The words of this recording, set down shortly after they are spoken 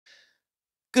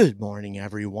Good morning,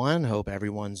 everyone. Hope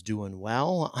everyone's doing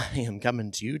well. I am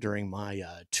coming to you during my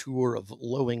tour of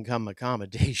low income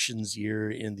accommodations here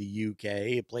in the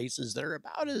UK, places that are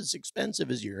about as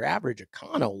expensive as your average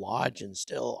econo lodge and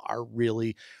still are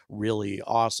really, really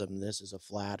awesome. This is a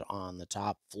flat on the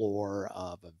top floor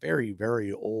of a very,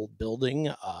 very old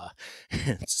building.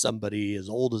 It's somebody as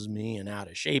old as me and out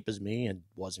of shape as me and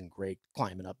wasn't great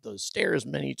climbing up those stairs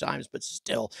many times, but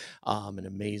still an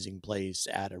amazing place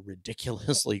at a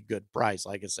ridiculously good price.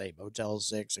 Like I say, Motel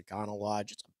 6, Econo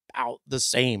Lodge, it's about the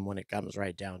same when it comes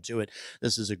right down to it.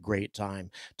 This is a great time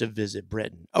to visit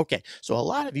Britain. Okay, so a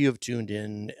lot of you have tuned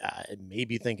in,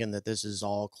 maybe thinking that this is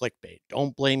all clickbait.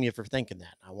 Don't blame you for thinking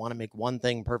that. I want to make one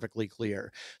thing perfectly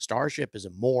clear. Starship is a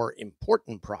more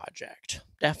important project,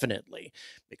 definitely.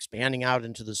 Expanding out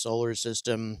into the solar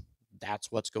system,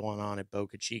 that's what's going on at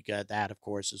Boca Chica. That, of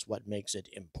course, is what makes it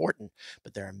important.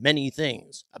 But there are many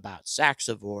things about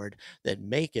Saxavord that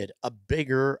make it a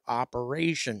bigger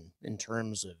operation in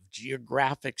terms of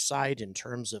geographic site, in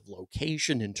terms of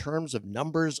location, in terms of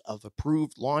numbers of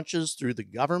approved launches through the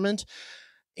government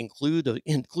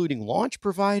including launch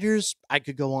providers. I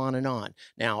could go on and on.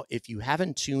 Now, if you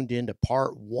haven't tuned into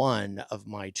part one of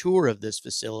my tour of this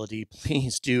facility,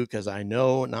 please do, because I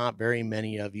know not very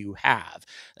many of you have.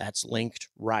 That's linked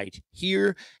right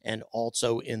here and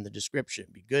also in the description.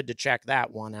 Be good to check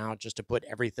that one out just to put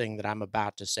everything that I'm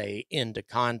about to say into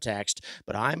context.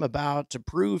 But I'm about to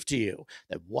prove to you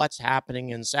that what's happening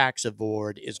in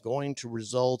Saxavord is going to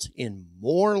result in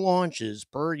more launches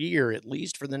per year, at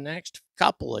least for the next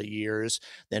couple of years,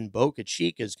 than Boca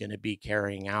Chica is going to be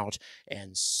carrying out,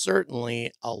 and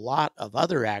certainly a lot of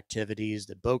other activities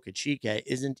that Boca Chica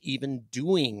isn't even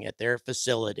doing at their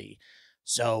facility.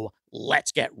 So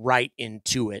let's get right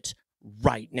into it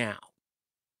right now.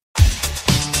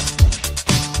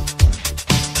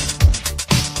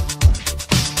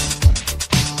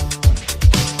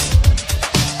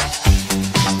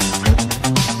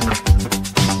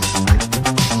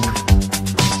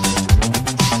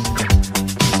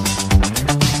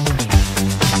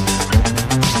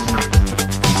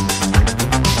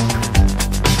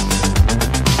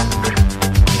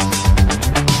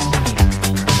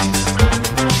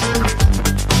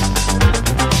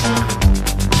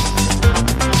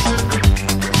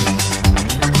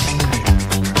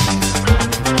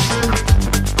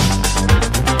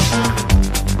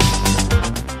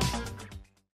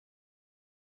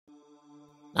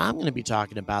 I'm going to be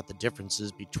talking about the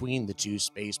differences between the two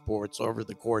spaceports over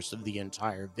the course of the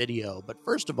entire video, but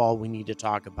first of all, we need to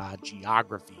talk about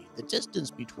geography. The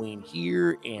distance between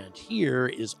here and here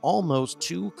is almost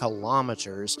 2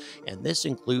 kilometers, and this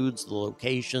includes the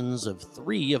locations of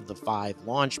 3 of the 5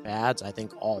 launch pads. I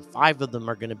think all 5 of them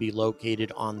are going to be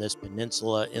located on this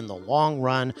peninsula in the long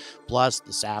run, plus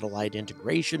the satellite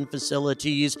integration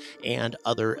facilities and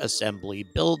other assembly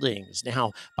buildings.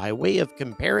 Now, by way of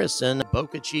comparison,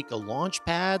 Boca Chica launch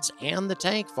pads and the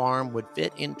tank farm would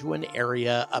fit into an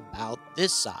area about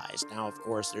this size. Now, of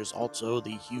course, there's also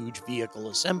the huge vehicle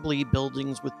assembly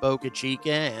buildings with Boca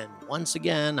Chica, and once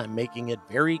again, I'm making it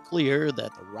very clear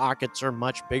that the rockets are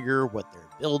much bigger, what they're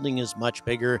building is much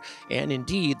bigger, and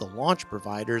indeed, the launch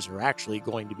providers are actually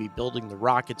going to be building the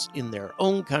rockets in their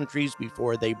own countries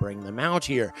before they bring them out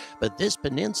here. But this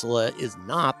peninsula is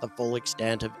not the full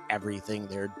extent of everything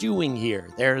they're doing here.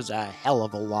 There's a hell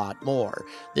of a lot more.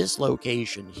 This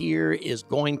location here is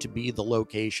going to be the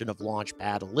location of Launch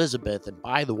Pad Elizabeth, and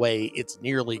by the way, it's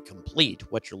nearly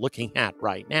complete. What you're looking at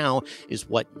right now is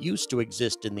what used to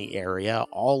exist in the area.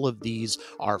 All of these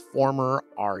are former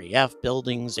RAF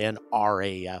buildings and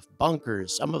RAF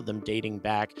bunkers, some of them dating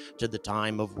back to the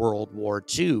time of World War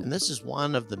II. And this is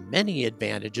one of the many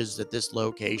advantages that this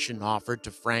location offered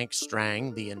to Frank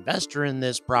Strang, the investor in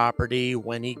this property,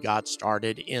 when he got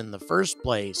started in the first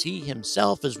place. He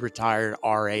himself is retired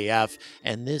RAF,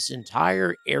 and this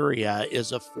entire area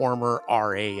is a former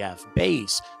RAF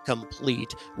base,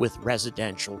 complete with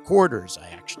residential quarters. I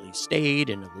actually stayed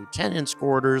in a lieutenant's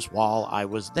quarters while I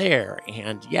was there,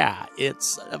 and yeah,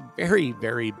 it's a very,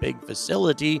 very big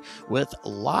facility with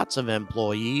lots of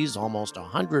employees, almost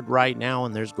 100 right now,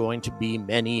 and there's going to be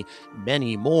many,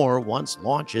 many more once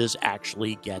launches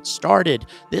actually get started.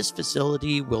 This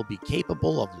facility will be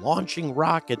capable of launching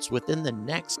rockets within the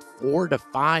next 4 to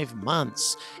 5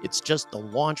 months. It's just the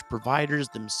launch providers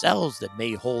themselves that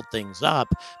may hold things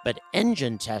up, but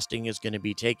engine testing is going to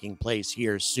be taking place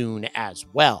here soon as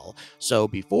well. So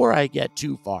before I get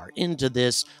too far into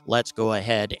this, let's go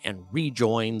ahead and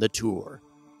rejoin the tour.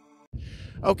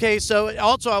 Okay, so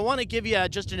also I want to give you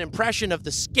just an impression of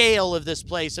the scale of this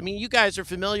place. I mean, you guys are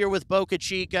familiar with Boca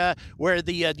Chica, where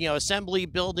the assembly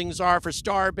buildings are for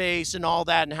Starbase and all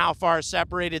that, and how far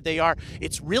separated they are.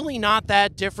 It's really not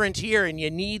that different here, and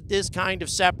you need this kind of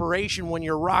separation when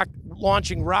you're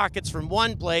launching rockets from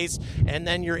one place and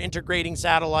then you're integrating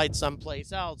satellites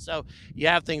someplace else. So you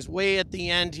have things way at the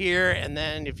end here, and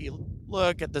then if you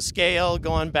look at the scale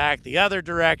going back the other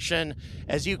direction,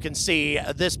 as you can see,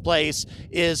 this place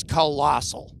is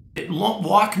colossal.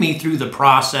 Walk me through the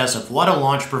process of what a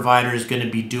launch provider is going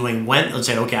to be doing when, let's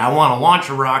say, okay, I want to launch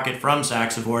a rocket from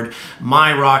Saxavord.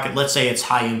 My rocket, let's say it's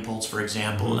high impulse, for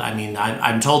example. I mean,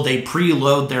 I'm told they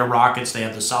preload their rockets. They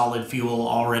have the solid fuel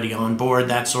already on board,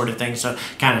 that sort of thing. So it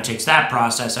kind of takes that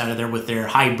process out of there with their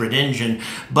hybrid engine.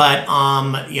 But,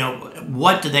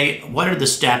 what are the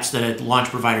steps that a launch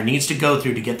provider needs to go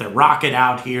through to get their rocket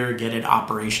out here, get it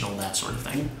operational, that sort of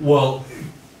thing? Well,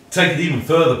 take it even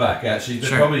further back, actually.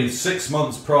 Sure. Probably 6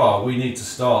 months prior, we need to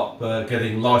start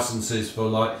getting licenses for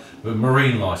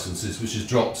marine licenses, which is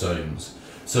drop zones.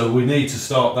 So we need to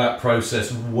start that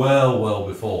process well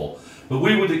before. But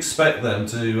we would expect them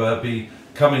to be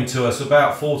coming to us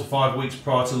about 4 to 5 weeks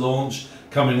prior to launch,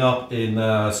 coming up in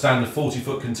standard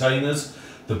 40-foot containers.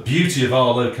 The beauty of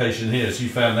our location here, as you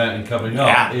found out in coming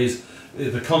up, is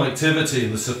the connectivity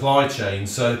and the supply chain.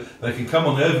 So they can come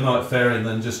on the overnight ferry and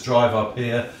then just drive up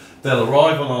here. They'll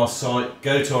arrive on our site,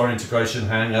 go to our integration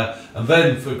hangar, and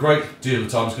then for a great deal of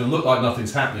time it's going to look like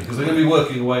nothing's happening because they're going to be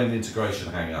working away in the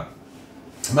integration hangar.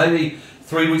 Maybe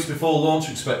 3 weeks before launch,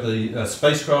 we expect the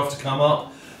spacecraft to come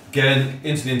up, again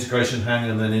into the integration hangar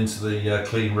and then into the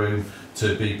clean room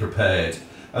to be prepared.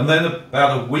 And then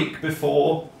about a week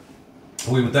before,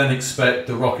 we would then expect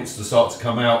the rockets to start to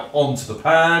come out onto the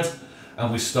pad,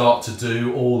 and we start to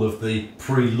do all of the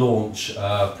pre-launch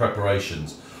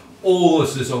preparations. All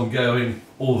this is ongoing,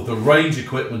 all of the range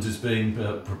equipment is being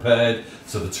prepared,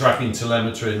 so the tracking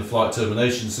telemetry and the flight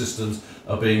termination systems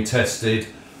are being tested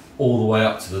all the way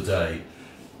up to the day.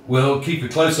 We'll keep a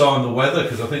close eye on the weather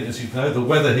because I think, as you know, the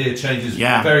weather here changes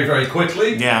very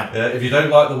quickly. If you don't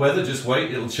like the weather, just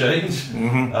wait, it'll change.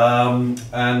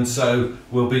 And so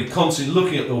we'll be constantly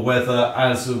looking at the weather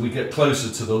as we get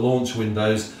closer to the launch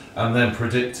windows and then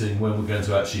predicting when we're going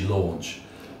to actually launch.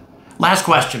 Last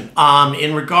question.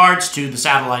 In regards to the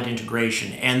satellite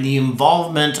integration and the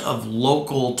involvement of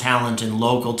local talent and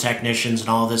local technicians and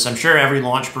all this, I'm sure every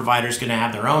launch provider is going to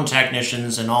have their own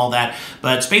technicians and all that,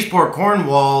 but Spaceport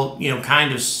Cornwall,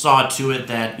 kind of saw to it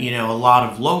that, a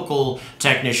lot of local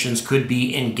technicians could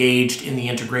be engaged in the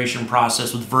integration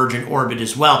process with Virgin Orbit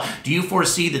as well. Do you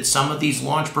foresee that some of these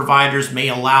launch providers may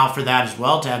allow for that as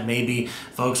well, to have maybe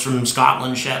folks from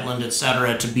Scotland, Shetland,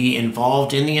 etc., to be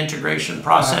involved in the integration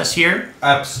process here?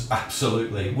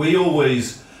 Absolutely. We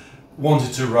always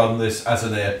wanted to run this as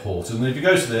an airport, and if you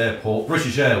go to the airport,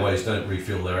 British Airways don't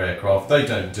refuel their aircraft, they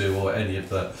don't do any of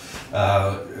the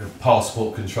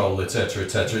passport control, etc.,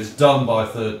 etc. It's done by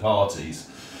third parties,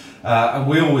 and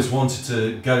we always wanted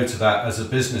to go to that as a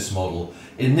business model.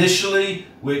 Initially,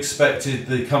 we expected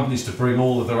the companies to bring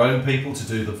all of their own people to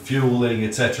do the fueling,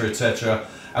 etc., etc.,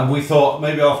 and we thought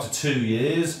maybe after 2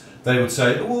 years they would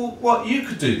say, well, you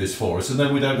could do this for us, and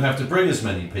then we don't have to bring as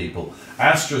many people.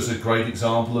 Astra's a great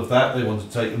example of that. They want to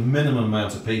take a minimum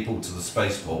amount of people to the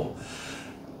spaceport.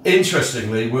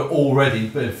 Interestingly, we're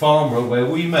already in Farnborough, where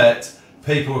we met,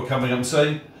 people were coming up and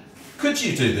saying, could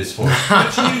you do this for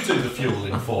us? Could you do the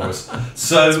fueling for us?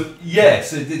 So,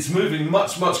 yes, it's moving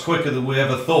much quicker than we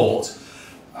ever thought.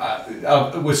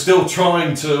 We're still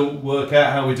trying to work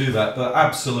out how we do that, but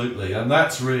absolutely, and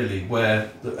that's really where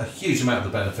a huge amount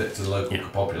of the benefit to the local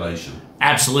population.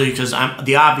 Absolutely, because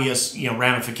the obvious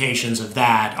ramifications of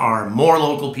that are more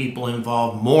local people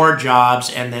involved, more jobs,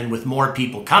 and then with more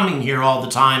people coming here all the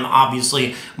time,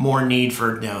 obviously more need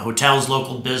for hotels,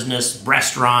 local business,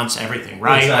 restaurants, everything,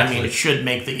 right? Exactly. I mean, it should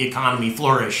make the economy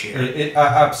flourish here.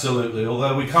 Absolutely,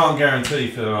 although we can't guarantee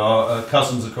for our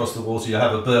cousins across the water you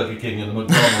have a Burger King and a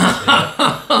McDonald's here.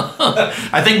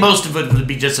 I think most of it would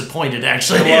be disappointed,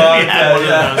 actually, if we had one of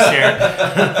those here.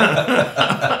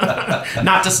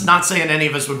 Not saying any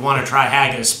of us would want to try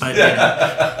haggis, but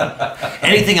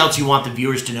anything else you want the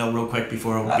viewers to know real quick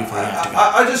before we have to go?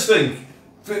 I just think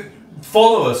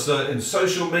follow us in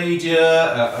social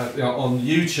media, on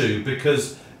YouTube,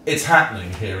 because it's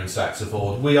happening here in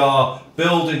Saxavord. We are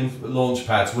building launch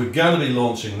pads. We're going to be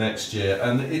launching next year,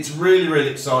 and it's really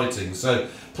exciting. So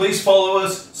please follow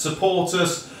us, support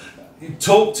us,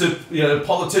 talk to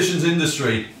politicians,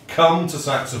 industry. Come to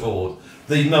Saxavord.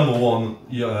 the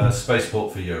 #1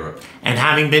 spaceport for Europe. And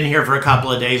having been here for a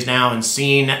couple of days now and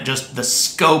seen just the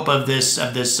scope of this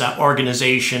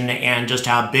organization and just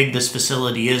how big this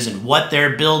facility is and what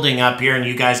they're building up here, and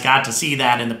you guys got to see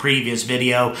that in the previous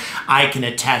video, I can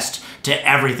attest to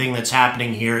everything that's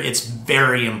happening here. It's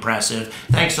very impressive.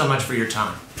 Thanks so much for your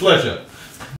time. Pleasure.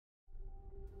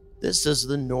 This is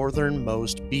the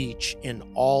northernmost beach in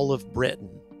all of Britain.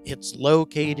 It's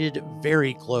located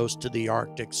very close to the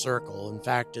Arctic Circle. In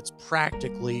fact, it's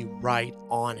practically right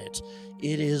on it.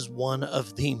 It is one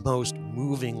of the most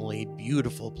movingly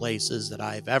beautiful places that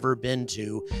I've ever been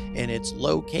to, and it's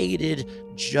located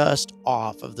just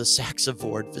off of the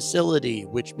Saxavord facility,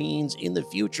 which means in the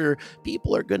future,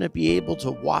 people are going to be able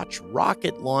to watch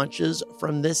rocket launches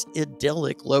from this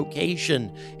idyllic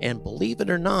location. And believe it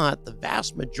or not, the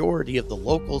vast majority of the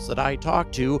locals that I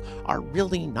talk to are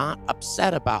really not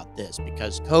upset about this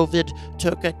because COVID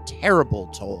took a terrible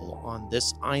toll on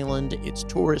this island, its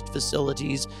tourist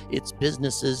facilities, its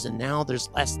businesses, and now there's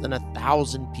less than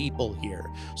 1,000 people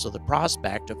here. So the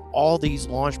prospect of all these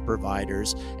launch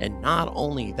providers, and not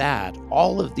only that,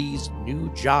 all of these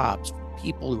new jobs,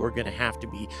 people who are going to have to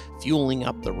be fueling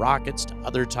up the rockets, to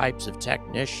other types of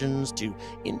technicians, to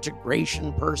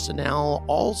integration personnel,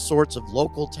 all sorts of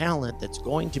local talent that's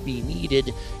going to be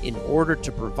needed in order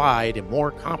to provide a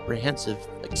more comprehensive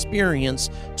experience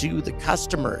to the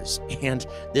customers. And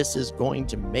this is going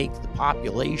to make the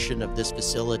population of this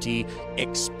facility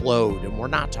explode. And we're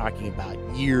not talking about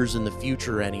years in the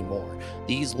future anymore.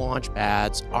 These launch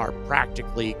pads are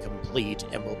practically complete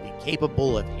and will be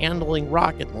capable of handling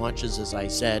rocket launches, as I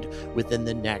said, within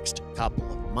the next couple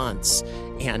of months.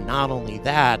 And not only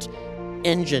that,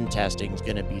 engine testing is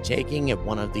going to be taking at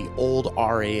one of the old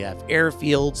RAF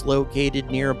airfields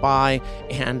located nearby,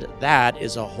 and that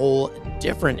is a whole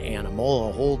different animal,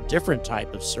 a whole different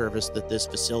type of service that this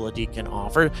facility can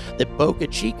offer that Boca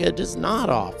Chica does not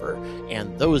offer.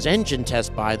 And those engine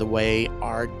tests, by the way,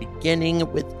 are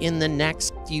beginning within the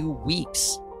next few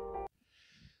weeks.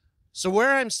 So where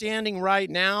I'm standing right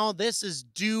now, this is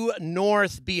due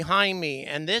north behind me,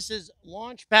 and this is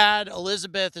launch pad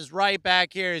Elizabeth is right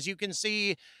back here. As you can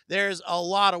see, there's a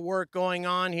lot of work going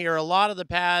on here. A lot of the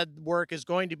pad work is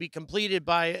going to be completed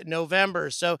by November,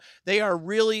 so they are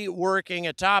really working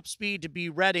at top speed to be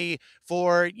ready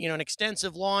for, an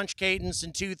extensive launch cadence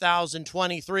in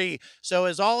 2023. So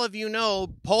as all of you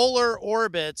know, polar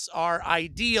orbits are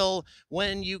ideal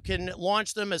when you can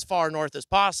launch them as far north as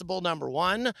possible, number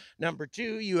one. Number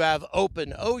two, you have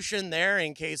open ocean there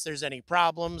in case there's any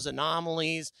problems,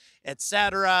 anomalies,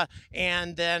 etc.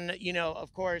 And then,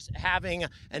 of course, having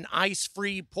an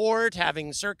ice-free port,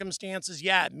 having circumstances,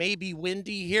 it may be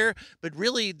windy here, but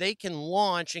really they can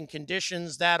launch in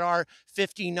conditions that are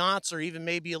 50 knots or even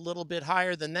maybe a little bit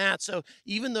higher than that. So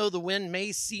even though the wind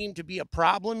may seem to be a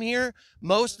problem here,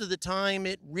 most of the time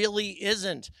it really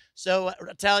isn't. So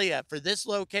I tell you, for this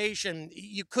location,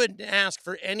 you couldn't ask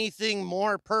for anything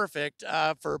more perfect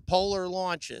for polar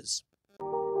launches.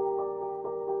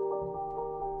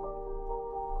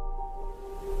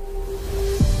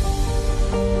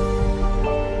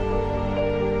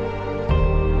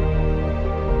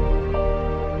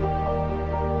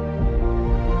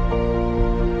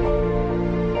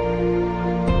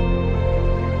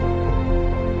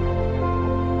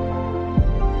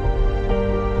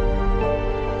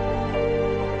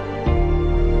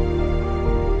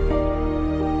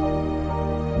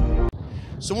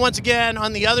 So once again,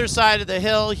 on the other side of the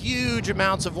hill, huge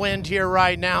amounts of wind here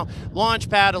right now. Launch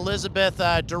pad Elizabeth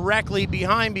directly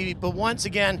behind me. But once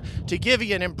again, to give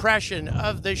you an impression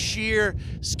of the sheer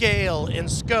scale and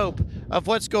scope of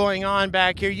what's going on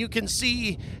back here, you can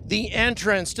see the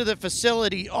entrance to the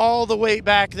facility all the way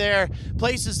back there.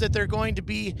 Places that they're going to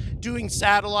be doing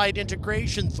satellite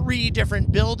integration, 3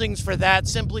 different buildings for that,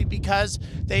 simply because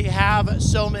they have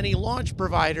so many launch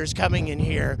providers coming in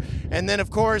here. And then, of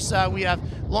course, we have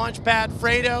launch pad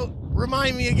Fredo.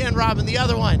 Remind me again, Robin, the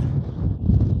other one.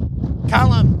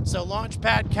 Callum. So launch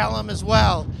pad Callum as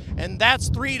well. And that's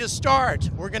 3 to start.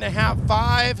 We're going to have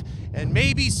 5 and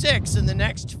maybe 6 in the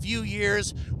next few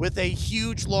years, with a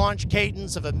huge launch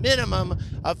cadence of a minimum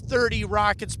of 30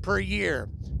 rockets per year.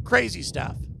 Crazy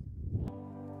stuff.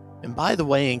 And by the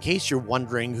way, in case you're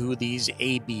wondering who these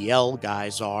ABL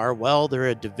guys are, well, they're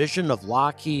a division of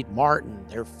Lockheed Martin.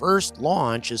 Their first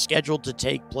launch is scheduled to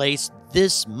take place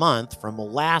this month from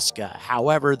Alaska.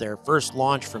 However, their first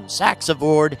launch from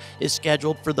Saxavord is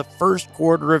scheduled for the first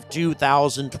quarter of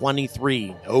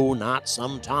 2023. No, not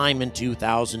sometime in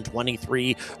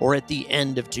 2023 or at the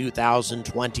end of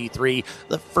 2023,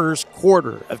 the first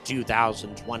quarter of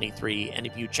 2023. And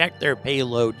if you check their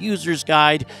payload users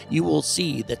guide, you will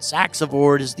see that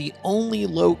Saxavord is the only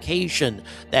location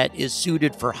that is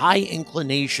suited for high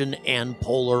inclination and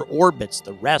polar orbits.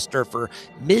 The rest are for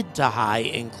mid to high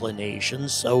inclination,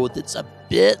 so it's a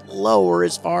bit lower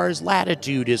as far as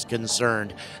latitude is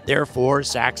concerned. Therefore,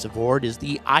 Saxavord is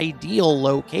the ideal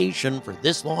location for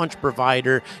this launch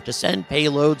provider to send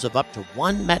payloads of up to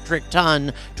 1 metric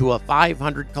ton to a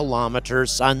 500-kilometer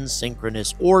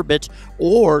sun-synchronous orbit,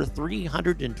 or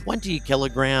 320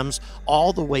 kilograms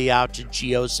all the way out to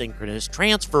geosynchronous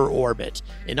transfer orbit.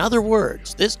 In other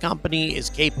words, this company is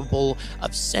capable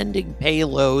of sending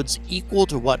payloads equal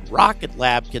to what Rocket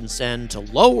Lab can send to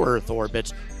low Earth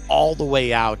orbit all the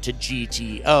way out to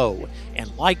GTO.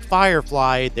 And like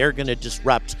Firefly, they're going to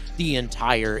disrupt the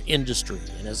entire industry.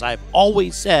 And as I've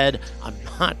always said, I'm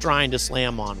not trying to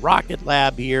slam on Rocket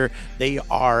Lab here. They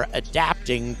are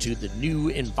adapting to the new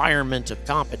environment of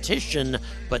competition,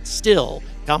 but still,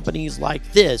 companies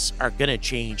like this are going to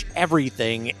change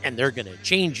everything, and they're going to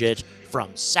change it from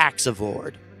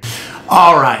Saxavord.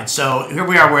 All right, so here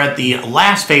we are. We're at the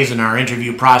last phase in our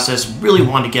interview process. Really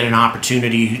wanted to get an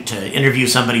opportunity to interview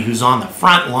somebody who's on the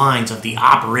front lines of the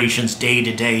operations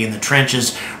day-to-day in the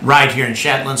trenches right here in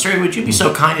Shetland. Sir, would you be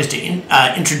so kind as to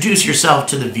introduce yourself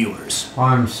to the viewers?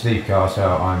 I'm Steve Carter.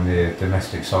 I'm the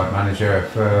domestic site manager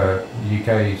for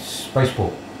UK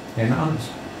Spaceport in Hunts.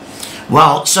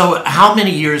 Well, so how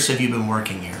many years have you been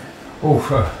working here? Oh,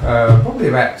 probably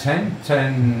about 10,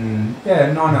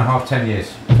 9.5, 10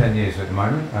 years. 10 years at the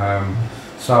moment.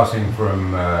 Starting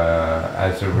from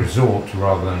as a resort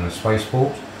rather than a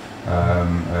spaceport,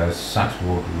 a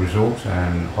Saxavord resort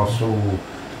and hostel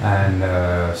and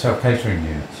self-catering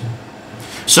units.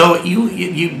 So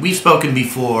we've spoken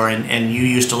before, and you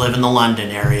used to live in the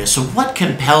London area. So what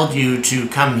compelled you to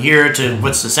come here to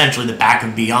what's essentially the back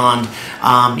of beyond,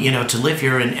 to live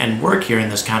here and work here in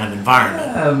this kind of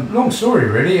environment? Long story,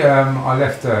 really. I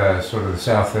left sort of the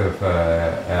south of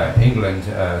England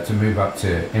to move up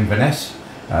to Inverness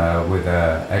with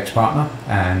an ex-partner,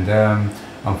 and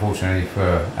unfortunately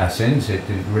for our sins, it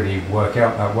didn't really work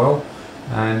out that well.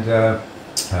 And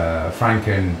Frank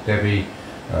and Debbie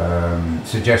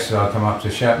suggested I come up to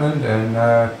Shetland and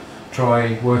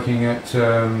try working at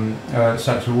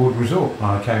Saxavord Resort.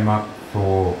 I came up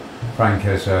for Frank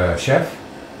as a chef,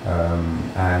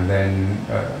 and then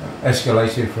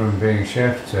escalated from being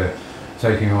chef to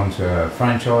taking on to a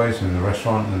franchise in the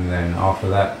restaurant, and then after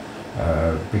that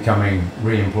becoming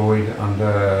re-employed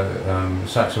under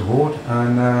Saxavord,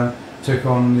 and took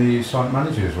on the site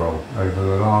manager's role over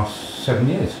the last 7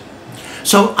 years.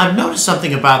 So I've noticed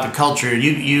something about the culture.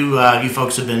 You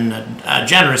folks have been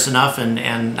generous enough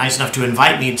and nice enough to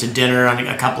invite me to dinner on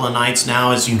a couple of nights now,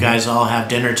 as you guys all have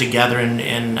dinner together in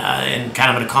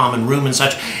kind of in a common room and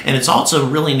such. And it's also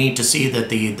really neat to see that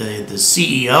the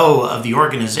CEO of the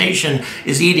organization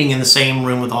is eating in the same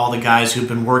room with all the guys who've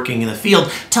been working in the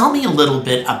field. Tell me a little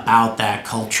bit about that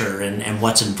culture and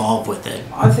what's involved with it.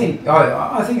 I think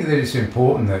that it's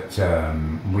important that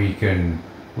we can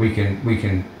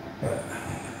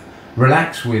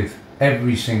relax with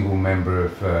every single member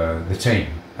of the team,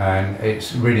 and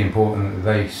it's really important that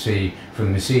they see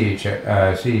from the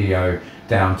CEO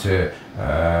down to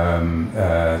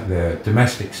the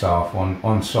domestic staff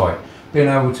on site being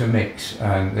able to mix,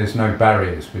 and there's no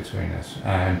barriers between us.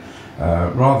 And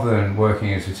rather than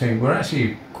working as a team, we're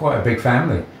actually quite a big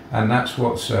family, and that's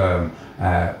what's our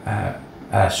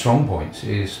strong points,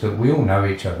 is that we all know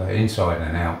each other inside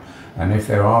and out. And if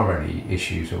there are any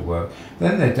issues at work,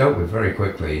 then they're dealt with very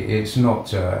quickly. It's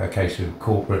not a case of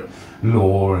corporate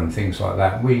law and things like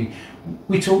that. We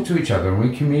talk to each other and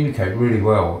we communicate really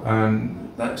well,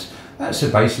 and that's the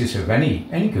basis of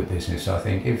any good business, I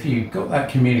think. If you've got that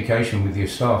communication with your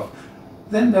staff,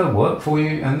 then they'll work for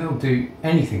you and they'll do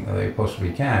anything that they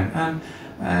possibly can.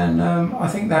 And I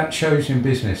think that shows in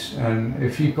business. And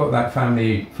if you've got that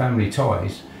family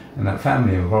ties and that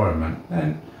family environment,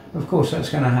 then of course that's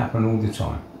going to happen all the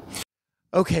time.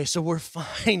 Okay, so we're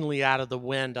finally out of the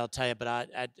wind, I'll tell you, but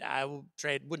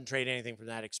wouldn't trade anything from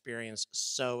that experience.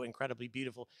 So incredibly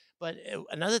beautiful. But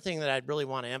another thing that I'd really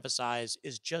want to emphasize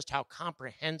is just how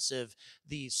comprehensive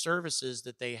the services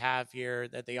that they have here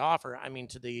that they offer. I mean,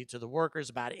 to the workers,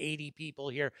 about 80 people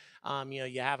here.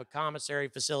 You have a commissary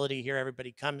facility here.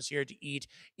 Everybody comes here to eat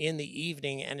in the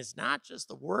evening, and it's not just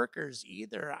the workers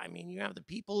either. I mean, you have the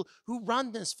people who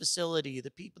run this facility,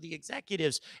 the people, the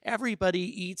executives. Everybody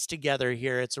eats together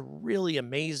here. It's a really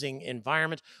amazing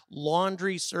environment.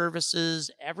 Laundry services,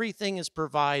 everything is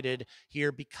provided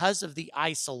here because of the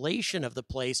isolation of the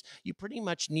place. You pretty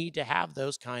much need to have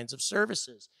those kinds of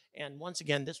services. And once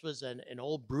again, this was an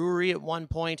old brewery at one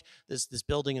point. This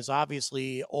building is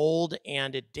obviously old,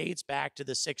 and it dates back to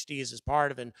the 60s as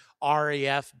part of an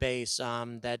RAF base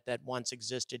that once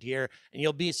existed here. And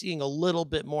you'll be seeing a little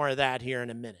bit more of that here in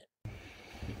a minute.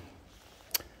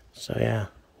 So yeah,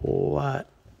 what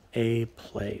a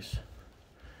place.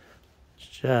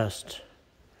 Just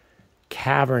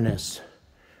cavernous.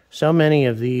 So many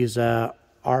of these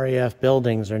RAF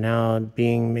buildings are now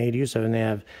being made use of, and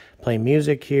they play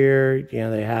music here.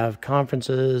 They have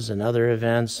conferences and other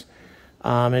events.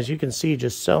 As you can see,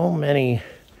 just so many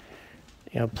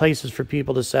places for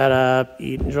people to set up,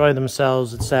 eat, enjoy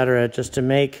themselves, etc., just to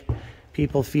make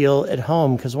people feel at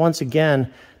home. Because once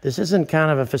again, this isn't kind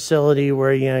of a facility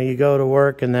where you go to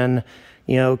work and then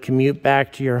commute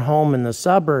back to your home in the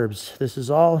suburbs. This is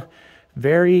all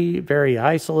very, very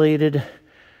isolated,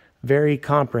 very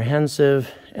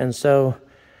comprehensive, and so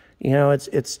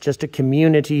it's just a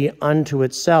community unto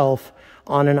itself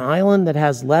on an island that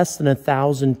has less than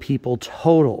 1,000 people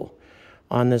total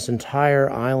on this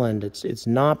entire island. It's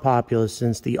not populous.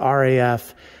 Since the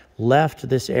RAF left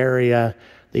this area,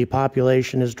 the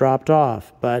population has dropped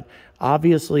off. But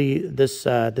obviously, this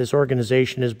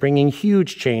organization is bringing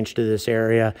huge change to this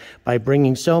area by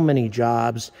bringing so many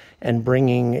jobs and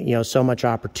bringing so much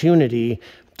opportunity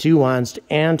to Unst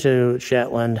and to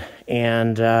Shetland,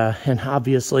 and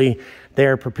obviously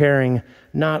they're preparing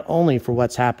not only for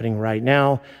what's happening right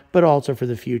now, but also for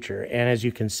the future. And as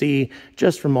you can see,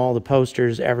 just from all the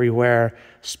posters everywhere,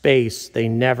 space, they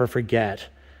never forget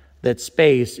that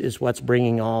space is what's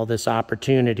bringing all this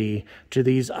opportunity to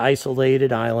these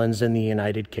isolated islands in the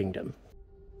United Kingdom.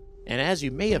 And as you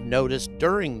may have noticed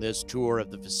during this tour of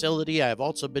the facility, I've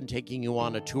also been taking you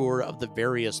on a tour of the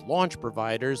various launch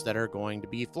providers that are going to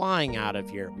be flying out of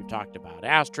here. We've talked about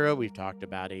Astra, we've talked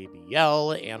about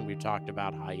ABL, and we've talked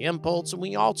about High Impulse, and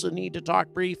we also need to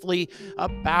talk briefly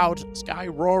about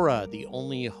Skyrora, the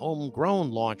only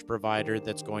homegrown launch provider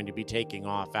that's going to be taking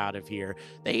off out of here.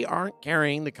 They aren't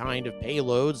carrying the kind of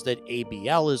payloads that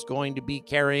ABL is going to be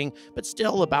carrying, but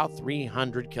still about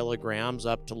 300 kilograms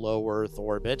up to low Earth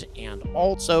orbit, and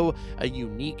also a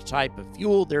unique type of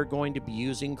fuel they're going to be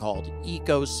using called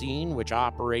EcoScene, which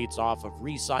operates off of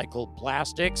recycled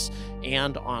plastics.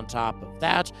 And on top of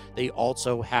that, they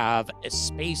also have a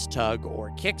space tug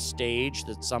or kick stage.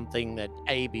 That's something that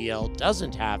ABL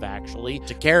doesn't have, actually,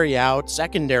 to carry out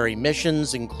secondary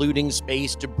missions, including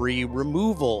space debris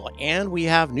removal. And we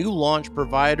have new launch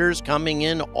providers coming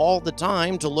in all the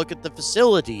time to look at the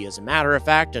facility. As a matter of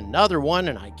fact, another one,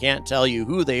 and I can't tell you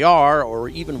who they are or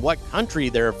even what country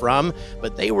they're from,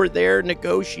 but they were there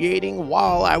negotiating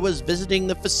while I was visiting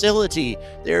the facility.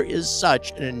 There is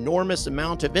such an enormous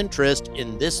amount of interest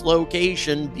in this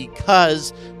location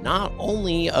because not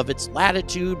only of its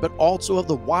latitude, but also of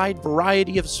the wide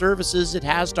variety of services it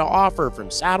has to offer,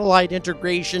 from satellite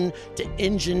integration to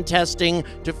engine testing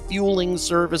to fueling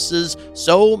services,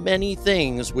 so many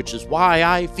things, which is why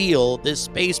I feel this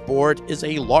spaceport is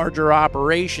a larger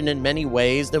operation in many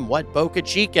ways than what Boca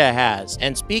Chica has.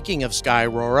 And speaking of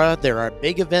Skyrora, there are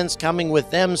big events coming with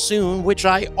them soon, which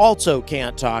I also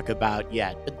can't talk about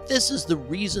yet. But this is the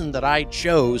reason that I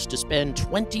chose to spend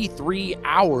 23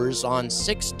 hours on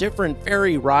 6 different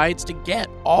ferry rides to get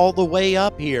all the way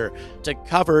up here to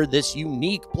cover this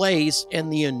unique place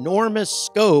and the enormous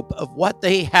scope of what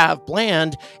they have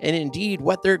planned, and indeed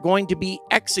what they're going to be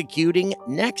executing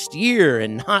next year,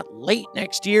 and not late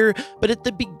next year, but at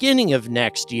the beginning of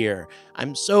next year.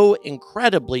 I'm so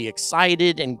incredibly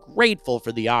excited and grateful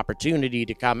for the opportunity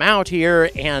to come out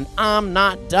here, and I'm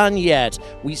not done yet.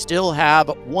 We still have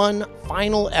one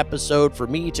final episode for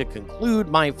me to conclude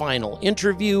my final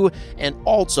interview, and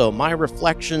also my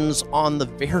reflections on the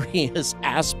various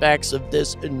aspects of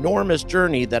this enormous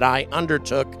journey that I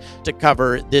undertook to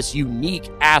cover this unique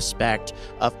aspect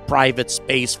of private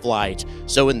spaceflight.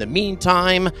 So in the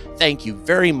meantime, thank you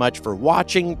very much for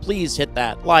watching. Please hit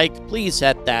that like, please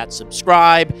hit that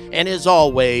subscribe, and as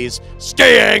always,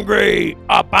 stay angry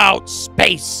about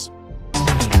space.